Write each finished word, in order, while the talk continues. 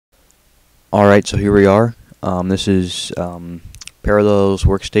Alright, so here we are. This is Parallels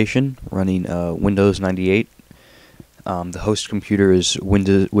Workstation running Windows 98. The host computer is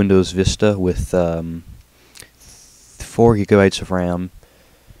Windows Vista with 4 gigabytes of RAM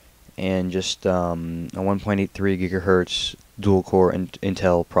and just a 1.83 gigahertz dual-core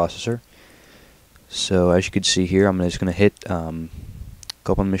Intel processor. So as you can see here, I'm just going to hit go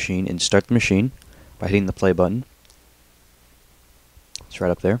up on the machine and start the machine by hitting the play button. It's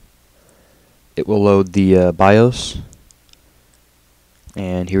right up there. It will load the BIOS,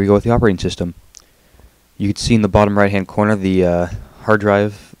 and here we go with the operating system. You can see in the bottom right hand corner the hard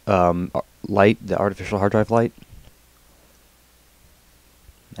drive light, the artificial hard drive light,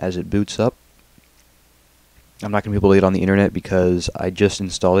 as it boots up. I'm not going to be able to get on the internet because I just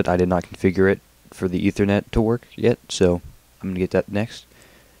installed it. I did not configure it for the Ethernet to work yet, so I'm going to get that next.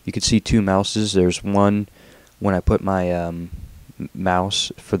 You can see two mouses. There's one when I put my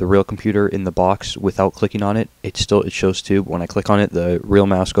mouse for the real computer in the box without clicking on it. It shows two, but when I click on it, the real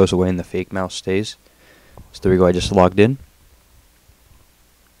mouse goes away and the fake mouse stays. So there we go. I just logged in,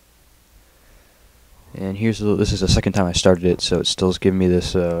 and this is the second time I started it, so it still is giving me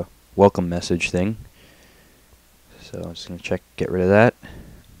this welcome message thing. So I'm just gonna get rid of that.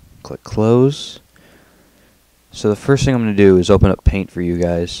 Click close. So the first thing I'm gonna do is open up Paint for you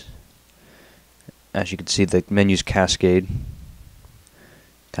guys. As you can see, the menus cascade.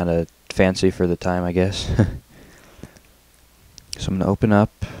 Kind of fancy for the time, I guess. So I'm going to open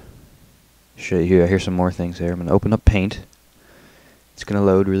up, show you here, here's some more things there. I'm going to open up Paint. It's going to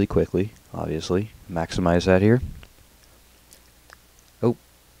load really quickly, obviously. Maximize that here. Oh,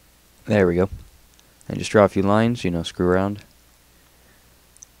 there we go. And just draw a few lines, screw around.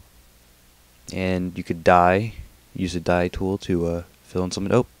 And you could use the dye tool to fill in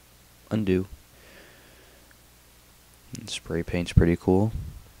something. Oh, undo. And spray paint's pretty cool.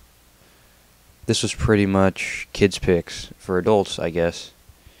 This was pretty much kids' picks for adults, I guess.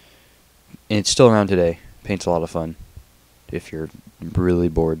 And it's still around today. Paint's a lot of fun if you're really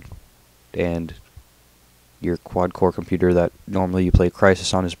bored and your quad-core computer that normally you play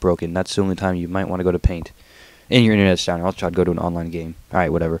Crysis on is broken. That's the only time you might want to go to Paint. And your internet's down. I'll try to go to an online game.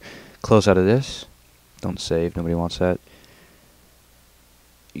 Alright, whatever. Close out of this. Don't save. Nobody wants that.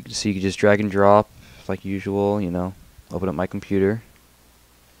 You can see you can just drag and drop like usual, Open up my computer.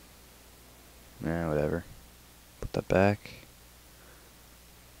 Whatever. Put that back.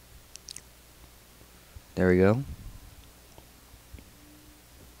 There we go.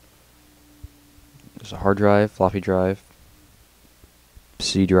 There's a hard drive, floppy drive,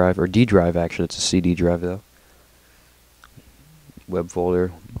 C drive, or D drive actually. It's a CD drive though. Web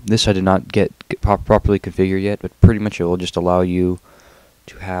folder. This I did not get properly configured yet, but pretty much it will just allow you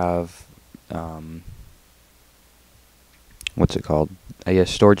to have what's it called? I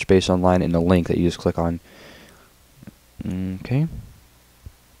guess storage space online and a link that you just click on. Okay.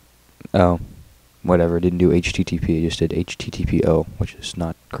 Oh, whatever. It didn't do HTTP. It just did HTTPO, which is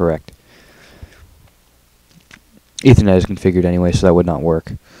not correct. Ethernet is configured anyway, so that would not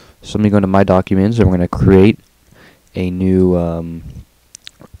work. So let me go into My Documents, and we're going to create a new,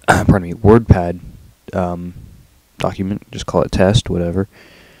 pardon me, WordPad document. Just call it test, whatever.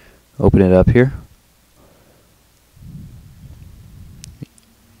 Open it up here.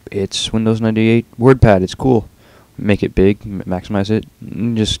 It's Windows 98 WordPad. It's cool. Make it big, maximize it,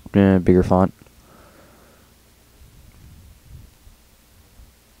 just bigger font.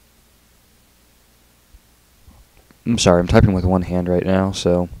 I'm sorry, I'm typing with one hand right now,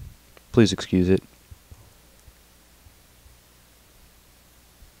 so please excuse it.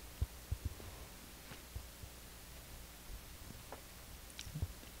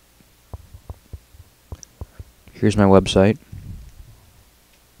 Here's my website.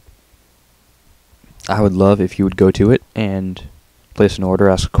 I would love if you would go to it and place an order,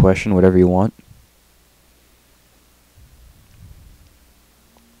 ask a question, whatever you want.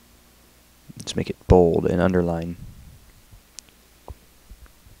 Let's make it bold and underline.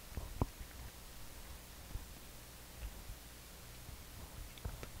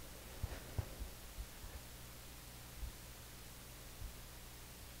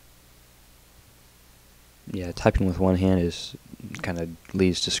 Yeah, typing with one hand is kind of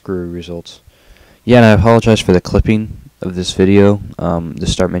leads to screwy results. Yeah, and I apologize for the clipping of this video. The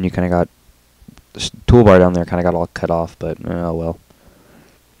start menu kind of got, this toolbar down there kind of got all cut off, but oh well.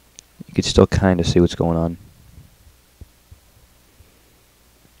 You can still kind of see what's going on.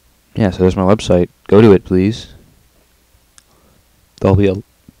 Yeah, so there's my website. Go to it, please. There'll be a,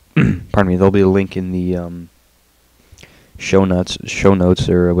 pardon me, there'll be a link in the show notes,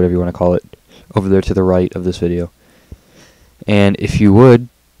 or whatever you want to call it, over there to the right of this video. And if you would,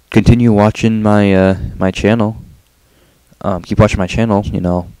 continue watching my channel. Keep watching my channel. You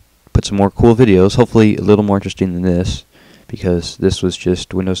know, put some more cool videos. Hopefully, a little more interesting than this, because this was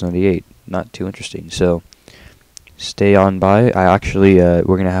just Windows 98, not too interesting. So stay on by. I actually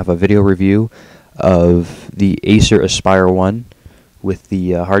we're gonna have a video review of the Acer Aspire 1 with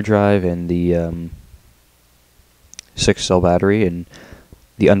the hard drive and the 6-cell battery, and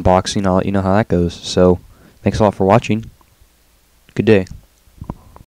the unboxing. I'll let you know how that goes. So thanks a lot for watching. Good day.